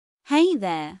Hey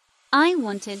there! I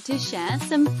wanted to share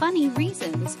some funny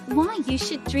reasons why you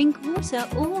should drink water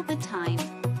all the time.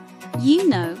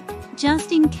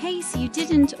 Just in case you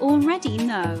didn't already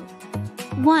know.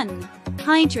 1.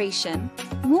 Hydration.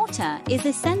 Water is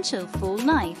essential for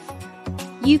life.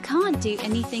 You can't do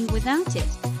anything without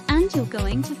it, and you're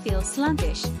going to feel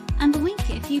sluggish and weak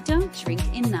if you don't drink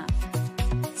enough.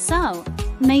 So,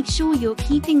 make sure you're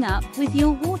keeping up with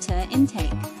your water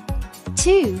intake.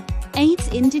 2. Aids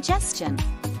in digestion.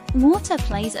 Water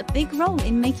plays a big role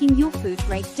in making your food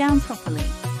break down properly.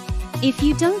 If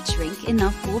you don't drink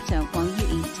enough water while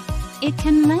you eat, it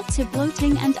can lead to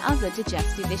bloating and other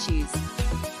digestive issues.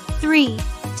 3.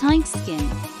 Tight skin.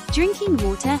 Drinking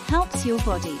water helps your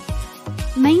body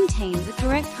maintain the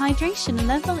correct hydration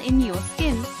level in your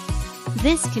skin.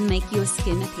 This can make your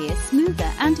skin appear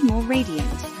smoother and more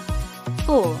radiant.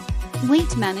 4.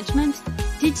 Weight management.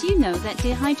 Did you know that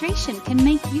dehydration can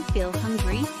make you feel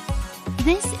hungry?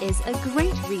 This is a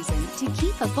great reason to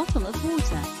keep a bottle of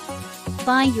water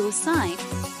by your side,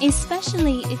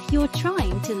 especially if you're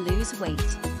trying to lose weight.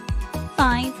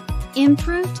 5.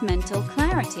 Improved mental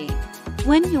clarity.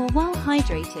 When you're well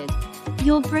hydrated,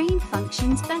 your brain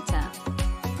functions better,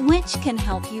 which can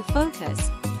help you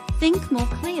focus, think more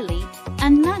clearly,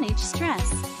 and manage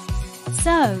stress.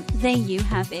 So, there you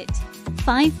have it.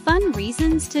 5 fun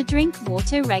reasons to drink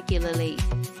water regularly.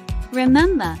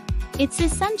 Remember, it's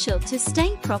essential to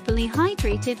stay properly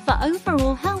hydrated for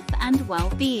overall health and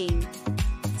well-being.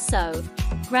 So,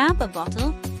 grab a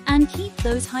bottle and keep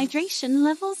those hydration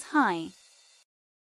levels high.